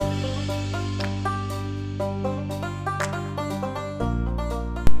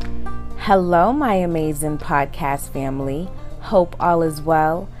Hello, my amazing podcast family. Hope all is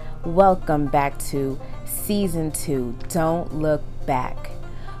well. Welcome back to Season 2, Don't Look Back.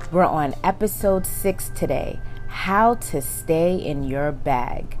 We're on episode 6 today, How to Stay in Your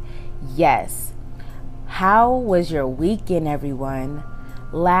Bag. Yes. How was your weekend, everyone?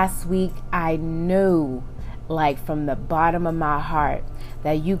 Last week, I knew, from the bottom of my heart,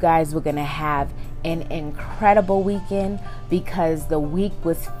 that you guys were going to have an incredible weekend because the week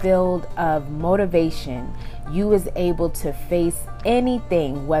was filled of motivation. You was able to face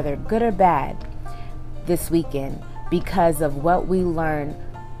anything, whether good or bad, this weekend because of what we learned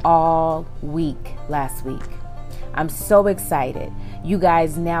all week last week. I'm so excited. You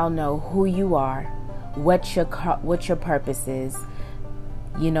guys now know who you are, what your purpose is.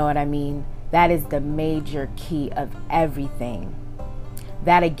 You know what I mean? That is the major key of everything.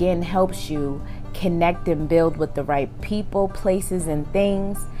 That again helps you connect and build with the right people, places, and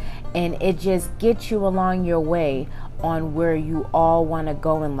things. And it just gets you along your way on where you all want to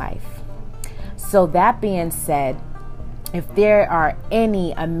go in life. So that being said, if there are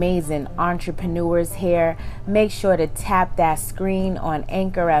any amazing entrepreneurs here, make sure to tap that screen on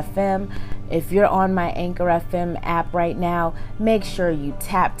Anchor FM. If you're on my Anchor FM app right now, make sure you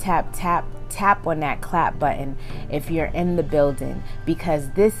tap on that clap button if you're in the building, because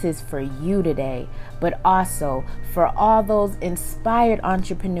this is for you today, but also for all those inspired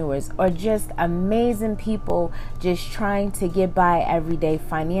entrepreneurs or just amazing people just trying to get by every day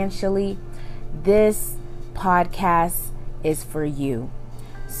financially. This podcast is for you.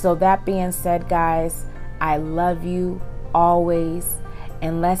 So that being said, guys, I love you always,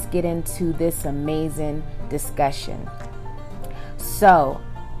 and let's get into this amazing discussion. So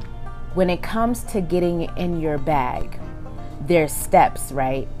when it comes to getting in your bag, there's steps,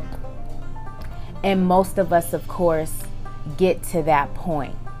 right? And most of us, of course, get to that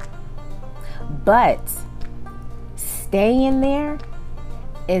point. But staying there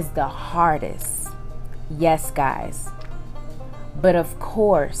is the hardest. Yes, guys. But of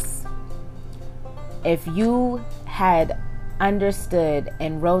course, if you had understood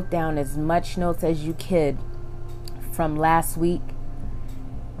and wrote down as much notes as you could from last week,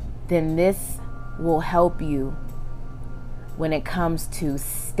 then this will help you when it comes to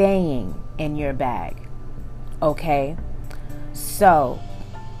staying in your bag. Okay? So,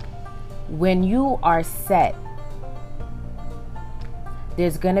 when you are set,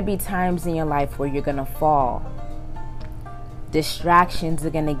 there's going to be times in your life where you're going to fall. Distractions are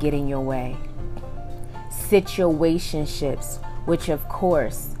going to get in your way. Situationships, which of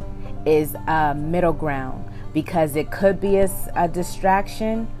course is a middle ground, because it could be a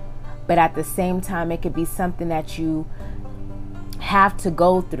distraction, but at the same time, it could be something that you have to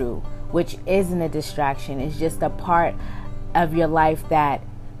go through, which isn't a distraction. It's just a part of your life that,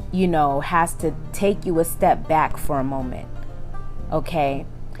 has to take you a step back for a moment. Okay?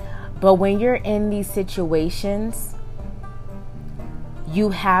 But when you're in these situations, you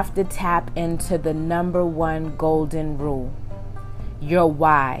have to tap into the number one golden rule. Your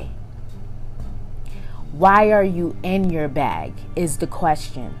why. Why are you in your bag is the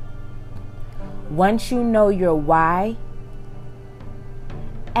question. Once you know your why,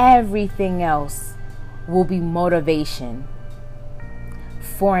 everything else will be motivation.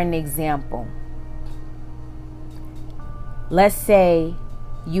 For an example, let's say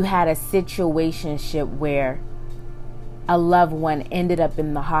you had a situationship where a loved one ended up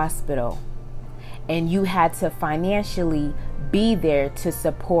in the hospital and you had to financially be there to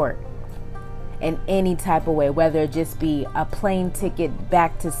support in any type of way, whether it just be a plane ticket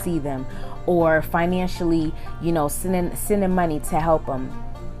back to see them or financially, sending money to help them.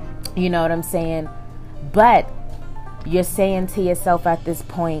 You know what I'm saying? But you're saying to yourself at this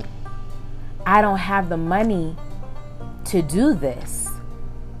point, I don't have the money to do this.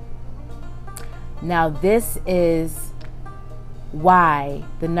 Now, this is why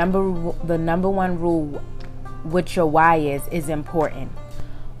the number one rule, which your why is important.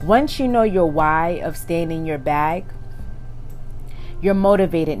 Once you know your why of staying in your bag, you're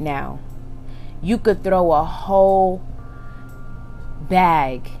motivated now. You could throw a whole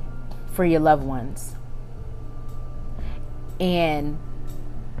bag for your loved ones, and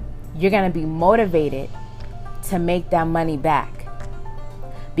you're going to be motivated to make that money back,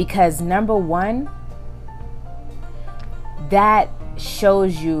 because number one, that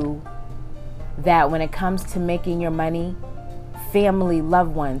shows you that when it comes to making your money, family,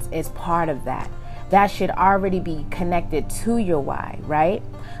 loved ones is part of that. That should already be connected to your why, right?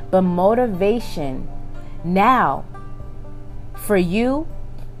 But motivation now for you,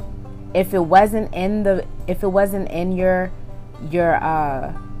 if it wasn't in your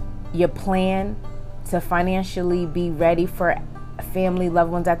your plan to financially be ready for family,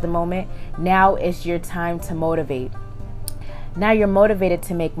 loved ones at the moment. Now is your time to motivate. Now you're motivated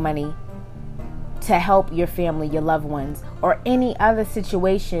to make money to help your family, your loved ones, or any other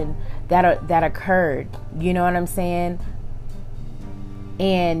situation that occurred. You know what I'm saying?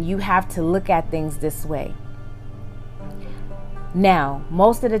 And you have to look at things this way. Now,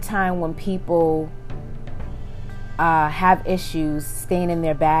 most of the time when people have issues staying in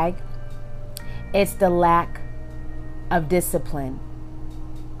their bag, it's the lack of discipline,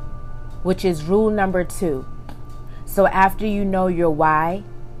 which is rule number 2. So after you know your why,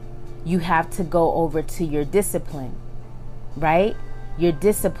 you have to go over to your discipline, right? Your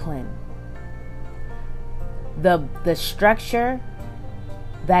discipline. The structure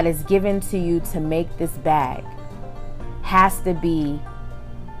that is given to you to make this bag has to be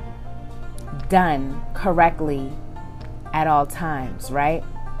done correctly at all times, right?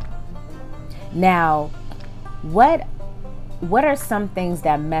 Now, what are some things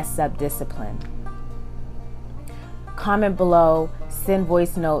that mess up discipline? Comment below, send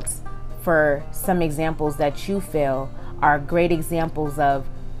voice notes for some examples that you feel are great examples of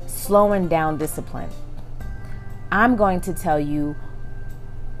slowing down discipline. I'm going to tell you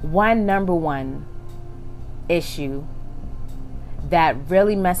number one issue that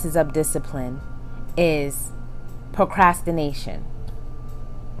really messes up discipline is procrastination.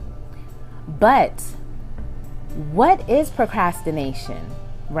 But what is procrastination,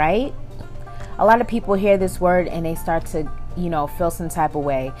 right? A lot of people hear this word and they start to, feel some type of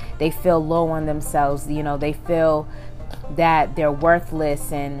way. They feel low on themselves. They feel that they're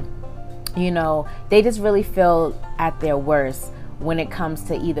worthless, and, they just really feel at their worst when it comes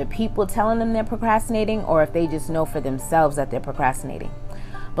to either people telling them they're procrastinating, or if they just know for themselves that they're procrastinating.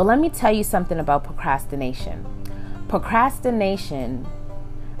 But let me tell you something about procrastination. Procrastination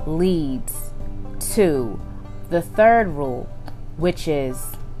leads to the third rule, which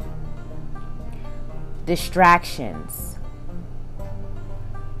is distractions.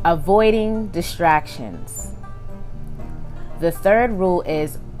 Avoiding distractions. The third rule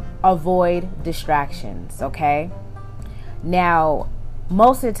is avoid distractions, okay? Now,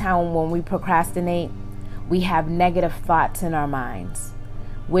 most of the time when we procrastinate, we have negative thoughts in our minds,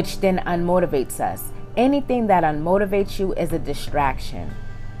 which then unmotivates us. Anything that unmotivates you is a distraction,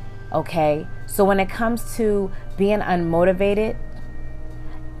 okay? So when it comes to being unmotivated,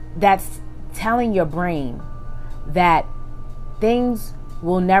 that's telling your brain that things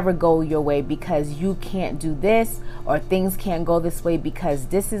will never go your way because you can't do this, or things can't go this way because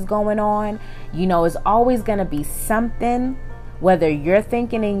this is going on. It's always going to be something, whether you're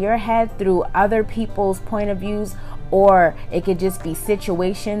thinking in your head through other people's point of views, or it could just be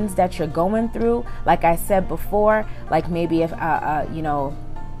situations that you're going through. Like I said before, like maybe if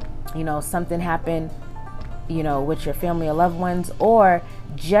something happened, with your family or loved ones, or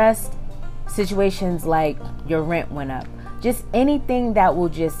just situations like your rent went up. Just anything that will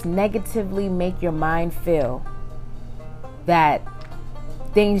just negatively make your mind feel that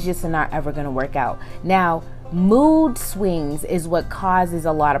things just are not ever going to work out. Now, mood swings is what causes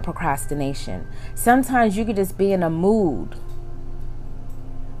a lot of procrastination. Sometimes you could just be in a mood,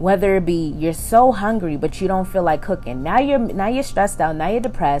 whether it be you're so hungry but you don't feel like cooking. Now you're stressed out. Now you're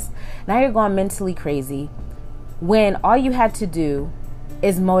depressed. Now you're going mentally crazy, when all you had to do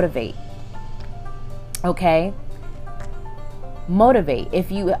is motivate. Okay? Motivate.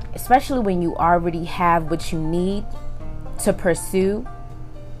 Especially when you already have what you need to pursue,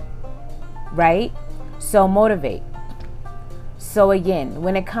 right? So motivate. So again,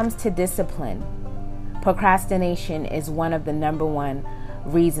 when it comes to discipline, procrastination is one of the number one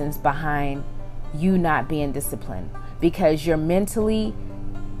reasons behind you not being disciplined, because you're mentally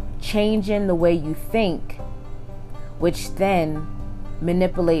changing the way you think, which then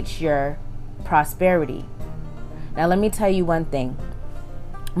manipulates your prosperity. Now, let me tell you one thing.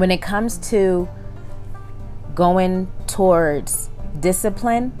 When it comes to going towards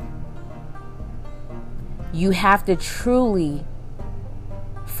discipline, you have to truly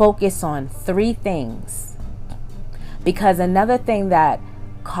focus on 3 things. Because another thing that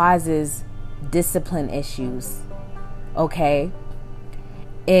causes discipline issues, okay,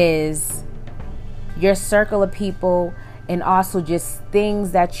 is your circle of people, and also just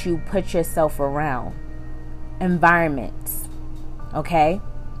things that you put yourself around. Environments, okay?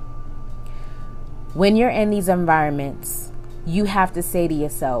 When you're in these environments, you have to say to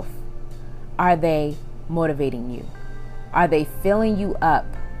yourself, are they motivating you? Are they filling you up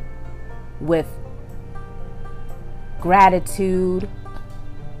with gratitude,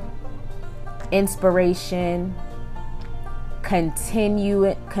 inspiration,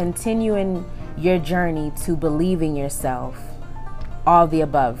 continuing your journey to believing yourself, all the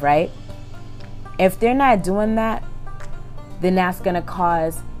above, right? If they're not doing that, then that's going to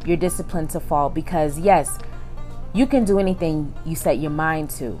cause your discipline to fall, because yes, you can do anything you set your mind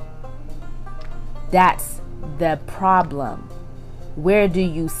to. That's the problem. Where do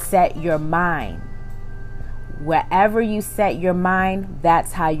you set your mind? Wherever you set your mind,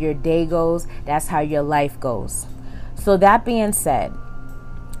 that's how your day goes. That's how your life goes. So that being said,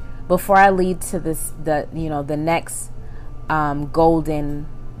 before I lead to the next golden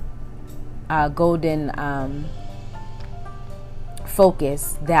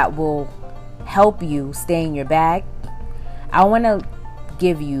focus that will help you stay in your bag, I want to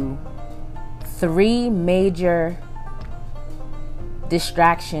give you 3 major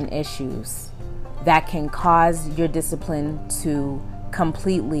distraction issues that can cause your discipline to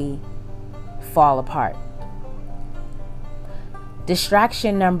completely fall apart.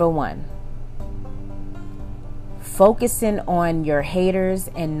 Distraction number 1: focusing on your haters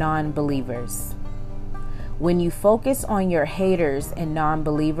and non-believers. When you focus on your haters and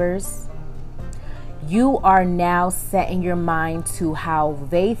non-believers, you are now setting your mind to how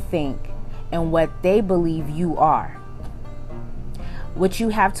they think and what they believe you are. What you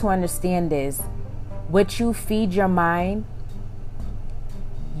have to understand is, what you feed your mind,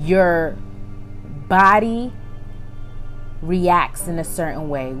 your body reacts in a certain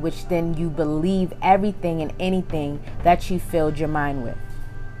way, which then you believe everything and anything that you filled your mind with.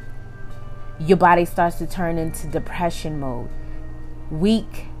 Your body starts to turn into depression mode,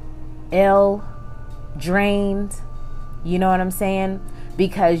 weak, ill, drained. You know what I'm saying?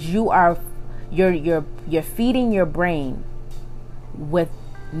 Because you're feeding your brain with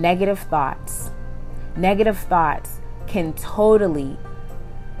negative thoughts. Negative thoughts can totally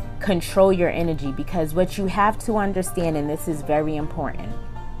control your energy, because what you have to understand, and this is very important,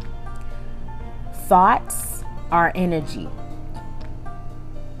 thoughts are energy.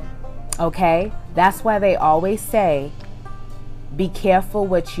 Okay? That's why they always say, be careful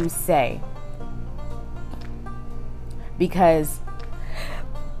what you say. Because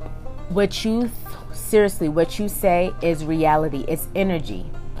what you say is reality. It's energy.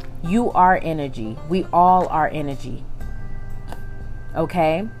 You are energy. We all are energy.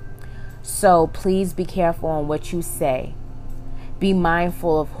 Okay? So please be careful on what you say. Be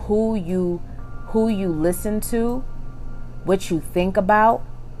mindful of who you listen to, what you think about,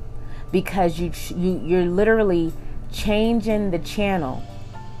 because you're literally changing the channel.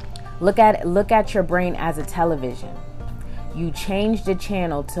 Look at your brain as a television. You change the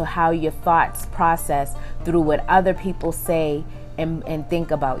channel to how your thoughts process through what other people say and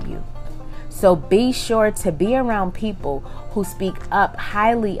think about you. So be sure to be around people who speak up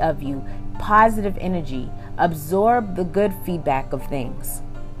highly of you, positive energy. Absorb the good feedback of things.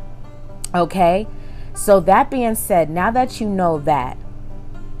 Okay? So that being said, now that you know that,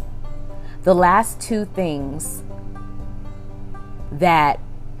 the last 2 things that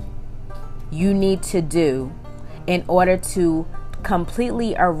you need to do in order to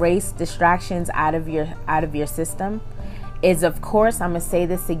completely erase distractions out of your system is, of course, I'm going to say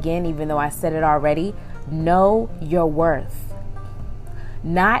this again, even though I said it already, know your worth.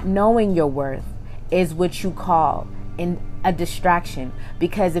 Not knowing your worth is what you call a distraction.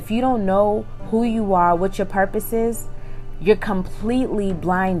 Because if you don't know who you are, what your purpose is, you're completely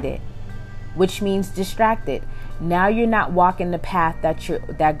blinded, which means distracted. Now you're not walking the path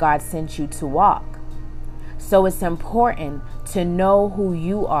that God sent you to walk. So it's important to know who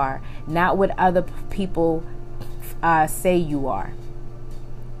you are, not what other people say you are.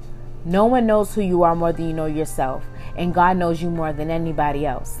 No one knows who you are more than you know yourself, and God knows you more than anybody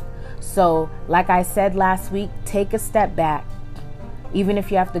else. So, like I said last week, take a step back. Even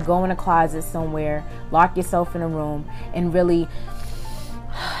if you have to go in a closet somewhere, lock yourself in a room, and really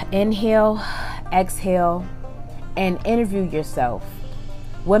inhale, exhale, and interview yourself.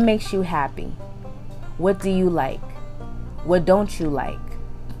 What makes you happy? What do you like? What don't you like?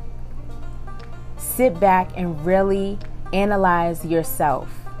 Sit back and really analyze yourself,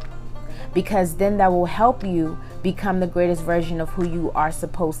 because then that will help you become the greatest version of who you are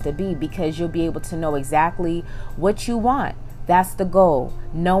supposed to be, because you'll be able to know exactly what you want. That's the goal,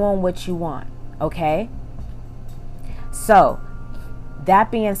 knowing what you want. Okay? So, that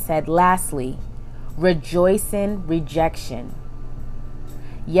being said, lastly, rejoicing rejection.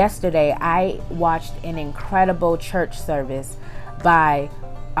 Yesterday, I watched an incredible church service by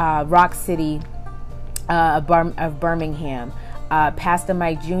Rock City of Birmingham. Pastor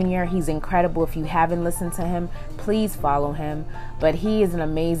Mike Jr., he's incredible. If you haven't listened to him, please follow him. But he is an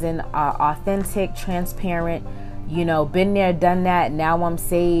amazing, authentic, transparent, been there, done that. Now I'm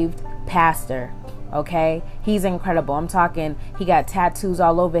saved. Pastor. Okay. He's incredible. I'm talking, he got tattoos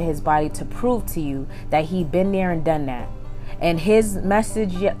all over his body to prove to you that he been there and done that. And his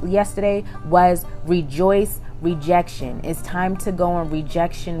message yesterday was rejoice rejection. It's time to go on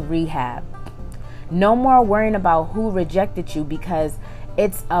rejection rehab. No more worrying about who rejected you, because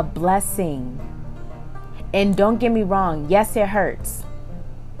it's a blessing. And don't get me wrong. Yes, it hurts.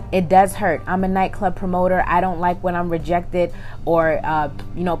 It does hurt. I'm a nightclub promoter. I don't like when I'm rejected or,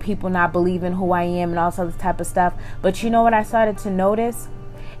 people not believing who I am and all sorts of type of stuff. But you know what I started to notice?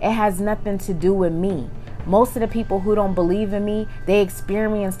 It has nothing to do with me. Most of the people who don't believe in me, they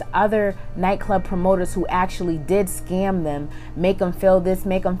experienced other nightclub promoters who actually did scam them, make them feel this,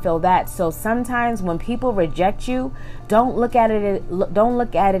 make them feel that. So sometimes when people reject you, don't look at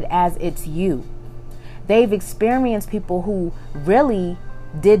it as it's you. They've experienced people who really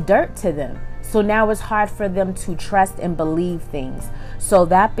did dirt to them. So now it's hard for them to trust and believe things. So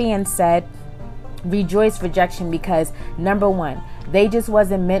that being said, rejoice rejection, because number one, they just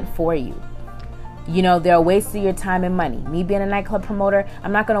wasn't meant for you. They're a waste of your time and money. Me being a nightclub promoter,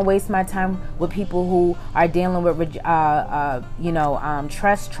 I'm not going to waste my time with people who are dealing with,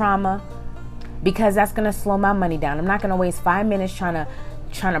 trust trauma, because that's going to slow my money down. I'm not going to waste 5 minutes trying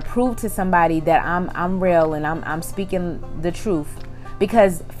to prove to somebody that I'm real and I'm speaking the truth,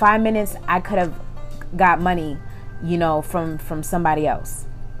 because 5 minutes I could have got money, from somebody else.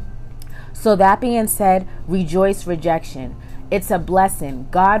 So that being said, rejoice rejection. It's a blessing.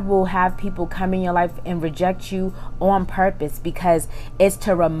 God will have people come in your life and reject you on purpose, because it's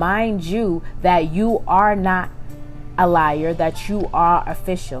to remind you that you are not a liar, that you are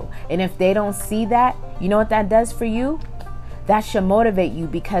official. And if they don't see that, you know what that does for you? That should motivate you,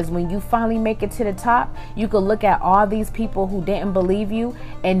 because when you finally make it to the top, you could look at all these people who didn't believe you,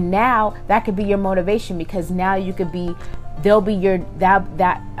 and now that could be your motivation, because now you could be, I'm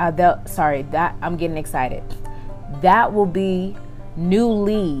getting excited. That will be new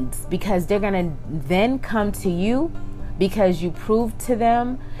leads, because they're going to then come to you because you proved to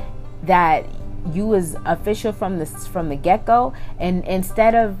them that you was official from the get-go. And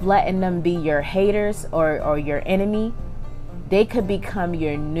instead of letting them be your haters or your enemy, they could become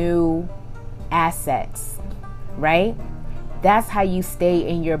your new assets, right? That's how you stay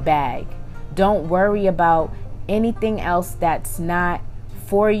in your bag. Don't worry about anything else that's not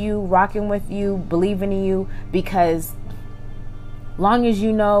for you, rocking with you, believing in you, because long as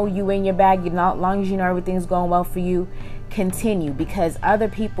you know you in your bag, long as you know everything's going well for you, continue, because other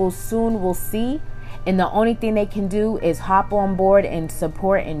people soon will see, and the only thing they can do is hop on board and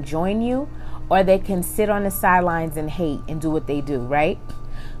support and join you, or they can sit on the sidelines and hate and do what they do, right?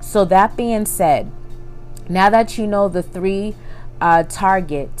 So that being said, now that you know the 3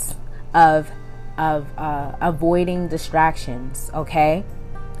 targets of avoiding distractions, okay?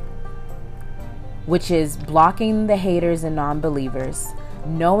 Which is blocking the haters and non-believers,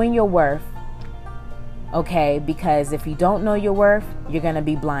 knowing your worth, okay? Because if you don't know your worth, you're going to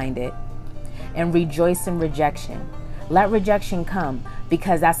be blinded. And rejoice in rejection. Let rejection come,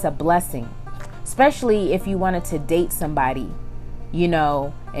 because that's a blessing. Especially if you wanted to date somebody,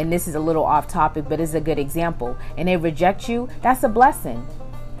 and this is a little off topic, but it's a good example, and they reject you, that's a blessing.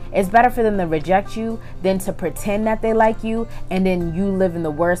 It's better for them to reject you than to pretend that they like you, and then you live in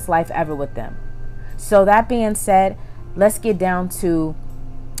the worst life ever with them. So that being said, let's get down to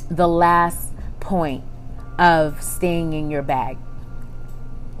the last point of staying in your bag.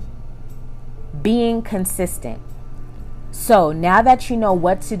 Being consistent. So now that you know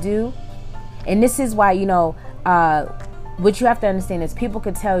what to do, and this is why, what you have to understand is people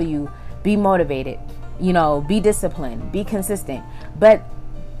could tell you, be motivated, be disciplined, be consistent, but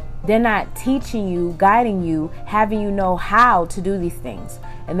they're not teaching you, guiding you, having you know how to do these things.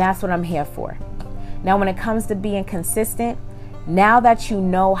 And that's what I'm here for. Now, when it comes to being consistent, now that you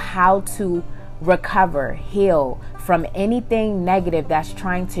know how to recover, heal from anything negative that's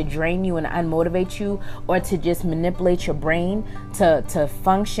trying to drain you and unmotivate you, or to just manipulate your brain to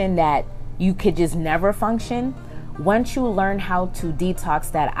function that you could just never function, once you learn how to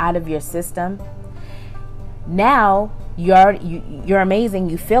detox that out of your system, now you're amazing,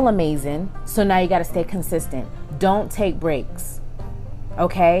 you feel amazing. So now you got to stay consistent. Don't take breaks.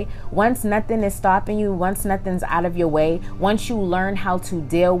 Okay? Once nothing is stopping you, once nothing's out of your way, once you learn how to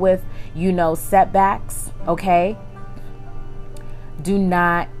deal with, setbacks, okay? Do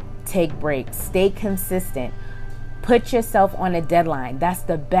not take breaks. Stay consistent. Put yourself on a deadline. That's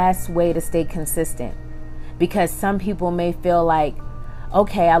the best way to stay consistent. Because some people may feel like,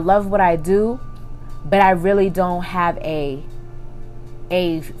 okay, I love what I do, but I really don't have a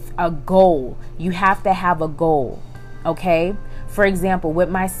a goal. You have to have a goal. Okay. For example, with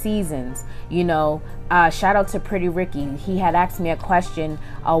my seasons, shout out to Pretty Ricky. He had asked me a question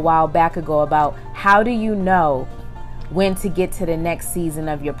a while back ago about how do you know when to get to the next season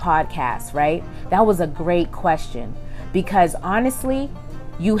of your podcast, right? That was a great question, because honestly,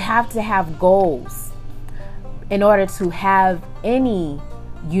 you have to have goals in order to have any,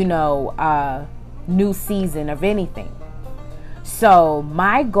 new season of anything. So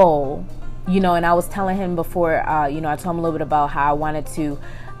my goal, and I was telling him before, I told him a little bit about how I wanted to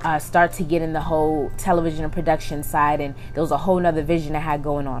start to get in the whole television and production side, and there was a whole nother vision I had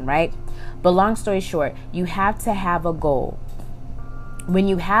going on, right? But long story short, you have to have a goal. When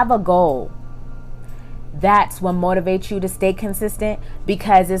you have a goal, that's what motivates you to stay consistent,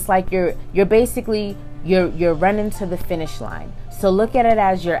 because it's like you're basically you're running to the finish line. So look at it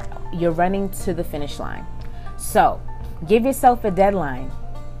as you're running to the finish line. So give yourself a deadline.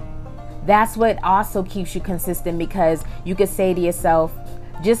 That's what also keeps you consistent, because you could say to yourself,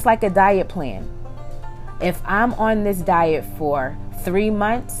 just like a diet plan, if I'm on this diet for 3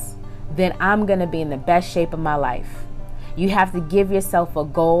 months, then I'm going to be in the best shape of my life. You have to give yourself a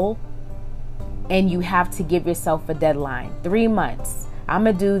goal, and you have to give yourself a deadline. 3 months. I'm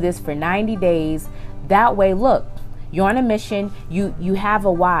going to do this for 90 days. That way, look, you're on a mission. You have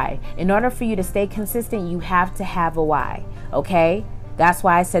a why. In order for you to stay consistent, you have to have a why. Okay? That's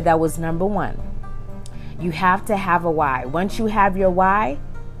why I said that was number one. You have to have a why. Once you have your why,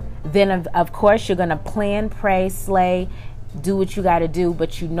 then of course you're going to plan, pray, slay, do what you got to do,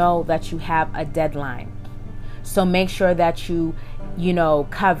 but you know that you have a deadline. So make sure that you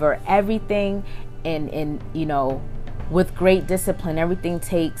cover everything and with great discipline. Everything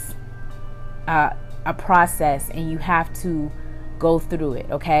takes a process, and you have to go through it.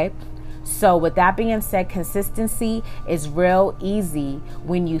 Okay. So with that being said, consistency is real easy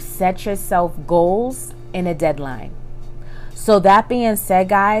when you set yourself goals and a deadline. So that being said,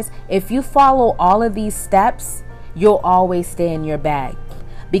 guys, if you follow all of these steps, you'll always stay in your bag,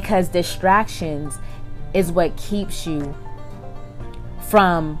 because distractions is what keeps you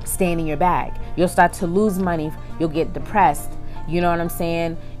from staying in your bag. You'll start to lose money. You'll get depressed. You know what I'm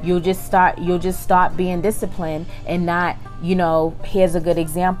saying? You'll just stop being disciplined and not, here's a good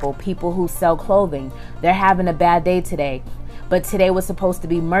example. People who sell clothing, they're having a bad day today. But today was supposed to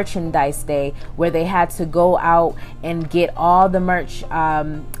be merchandise day, where they had to go out and get all the merch.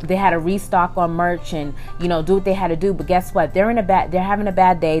 They had to restock on merch and, do what they had to do. But guess what? They're having a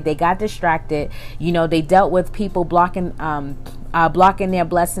bad day. They got distracted. They dealt with people blocking their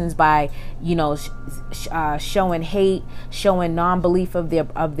blessings by, showing hate, showing non-belief of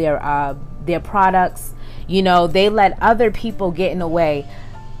their products. They let other people get in the way,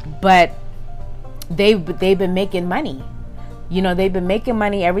 but they've been making money. They've been making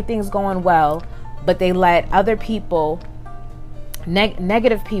money. Everything's going well, but they let other people,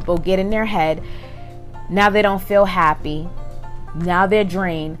 negative people, get in their head. Now they don't feel happy. Now they're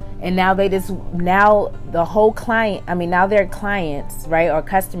drained, and now the whole client, now their clients, right, or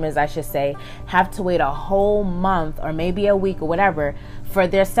customers, I should say, have to wait a whole month or maybe a week or whatever for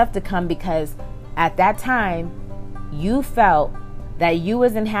their stuff to come, because at that time you felt that you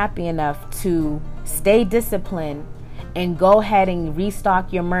wasn't happy enough to stay disciplined and go ahead and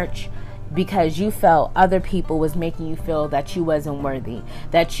restock your merch, because you felt other people was making you feel that you wasn't worthy,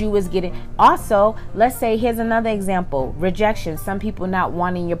 that you was getting. Also, let's say, here's another example, rejection. Some people not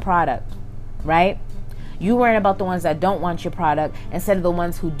wanting your product, right? You worrying about the ones that don't want your product instead of the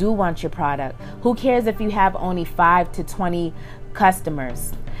ones who do want your product. Who cares if you have only 5 to 20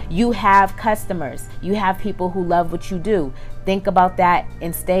 customers? You have customers. You have people who love what you do. Think about that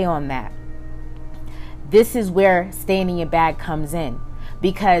and stay on that. This is where staying in your bag comes in.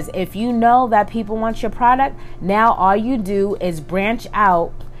 Because if you know that people want your product, now all you do is branch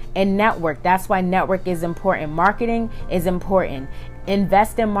out and network. That's why network is important. Marketing is important.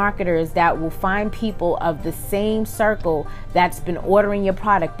 Invest in marketers that will find people of the same circle that's been ordering your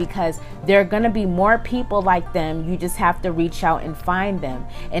product, because there are going to be more people like them. You just have to reach out and find them.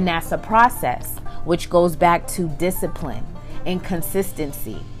 And that's a process, which goes back to discipline and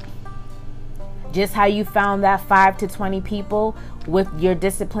consistency. Just how you found that 5 to 20 people with your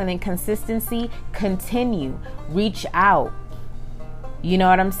discipline and consistency, continue, reach out. You know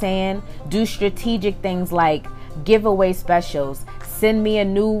what I'm saying? Do strategic things like giveaway specials. Send me a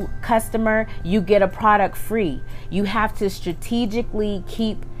new customer, you get a product free. You have to strategically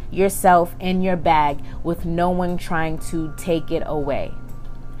keep yourself in your bag with no one trying to take it away.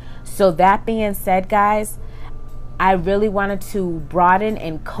 So that being said, guys, I really wanted to broaden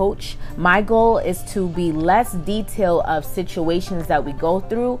and coach. My goal is to be less detailed of situations that we go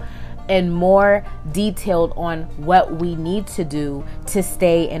through and more detailed on what we need to do to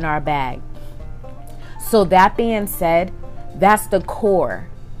stay in our bag. So that being said, that's the core.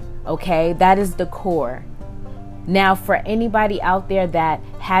 Okay, that is the core. Now, for anybody out there that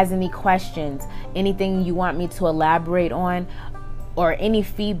has any questions, anything you want me to elaborate on, or any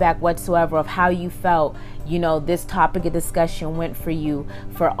feedback whatsoever of how you felt, this topic of discussion went for you,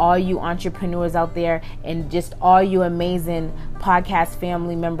 for all you entrepreneurs out there and just all you amazing podcast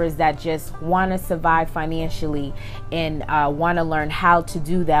family members that just want to survive financially and want to learn how to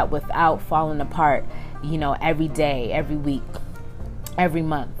do that without falling apart, every day, every week, every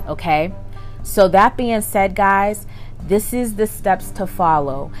month. Okay. So that being said, guys, this is the steps to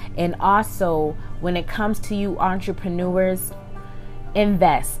follow. And also, when it comes to you entrepreneurs,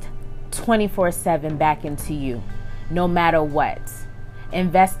 invest 24/7 back into you, no matter what.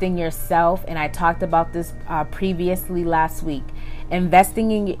 Invest in yourself, and I talked about this previously last week.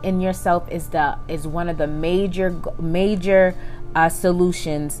 Investing in yourself is one of the major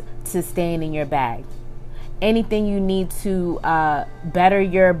solutions to staying in your bag. Anything you need to better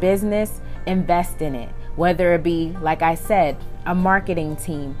your business, invest in it. Whether it be, like I said, a marketing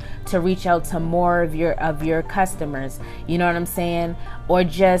team to reach out to more of your customers, you know what I'm saying? Or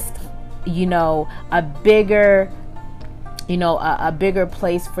just, a bigger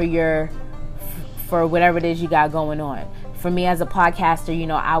place for whatever it is you got going on. For me as a podcaster,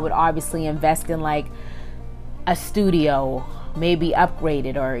 I would obviously invest in like a studio, maybe upgrade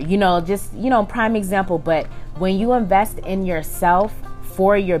it, or, just, prime example. But when you invest in yourself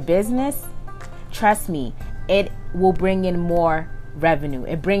for your business, trust me, it will bring in more revenue.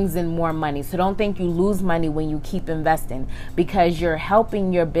 It brings in more money. So don't think you lose money when you keep investing, because you're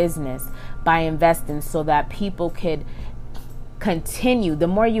helping your business by investing so that people could continue. The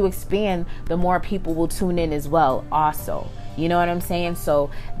more you expand, the more people will tune in as well also. You know what I'm saying? So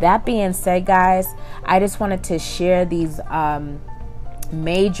that being said, guys, I just wanted to share these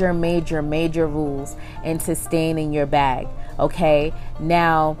major rules into staying in your bag. Okay.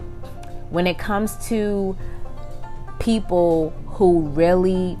 Now, when it comes to people who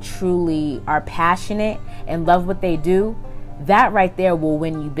really, truly are passionate and love what they do, that right there will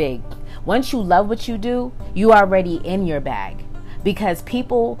win you big. Once you love what you do, you are already in your bag, because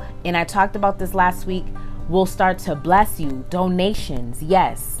people, and I talked about this last week, will start to bless you. Donations,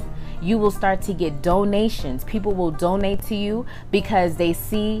 yes. You will start to get donations. People will donate to you because they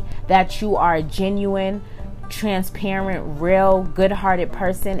see that you are a genuine, transparent, real, good-hearted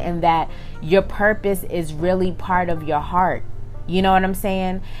person, and that your purpose is really part of your heart. You know what I'm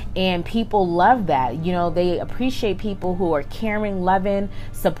saying? And people love that. They appreciate people who are caring, loving,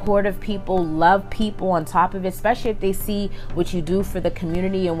 supportive people, love people on top of it, especially if they see what you do for the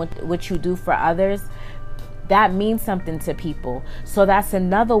community and what you do for others. That means something to people. So that's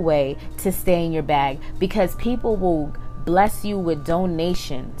another way to stay in your bag, because people will bless you with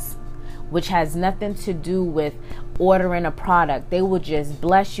donations, which has nothing to do with ordering a product. They will just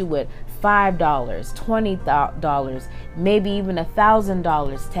bless you with $5, $20, maybe even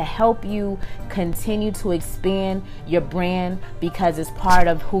 $1,000 to help you continue to expand your brand, because it's part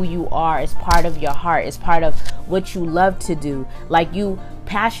of who you are. It's part of your heart. It's part of what you love to do. Like being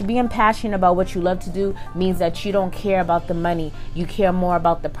passionate about what you love to do means that you don't care about the money. You care more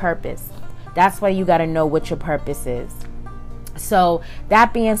about the purpose. That's why you got to know what your purpose is. So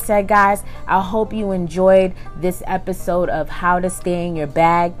that being said, guys, I hope you enjoyed this episode of How to Stay in Your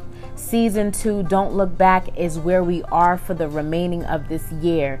Bag. Season 2, Don't Look Back, is where we are for the remaining of this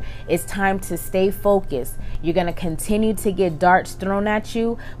year. It's time to stay focused. You're going to continue to get darts thrown at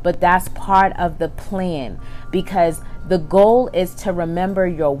you, but that's part of the plan, because the goal is to remember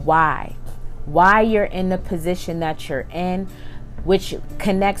your why you're in the position that you're in, which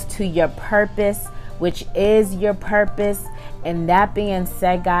connects to your purpose, which is your purpose. And that being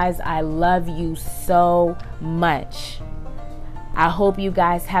said, guys, I love you so much. I hope you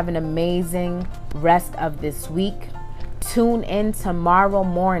guys have an amazing rest of this week. Tune in tomorrow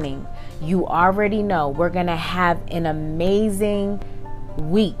morning. You already know we're going to have an amazing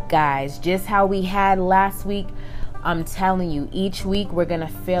week, guys. Just how we had last week. I'm telling you, each week we're going to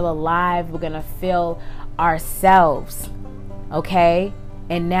feel alive. We're going to feel ourselves. Okay?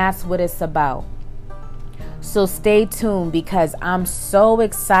 And that's what it's about. So stay tuned, because I'm so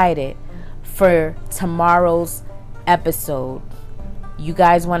excited for tomorrow's episode. You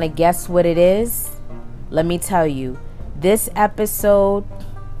guys want to guess what it is? Let me tell you. This episode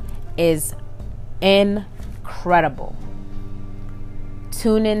is incredible.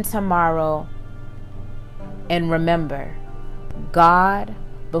 Tune in tomorrow And remember, God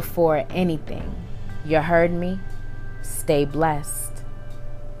before anything. You heard me? Stay blessed.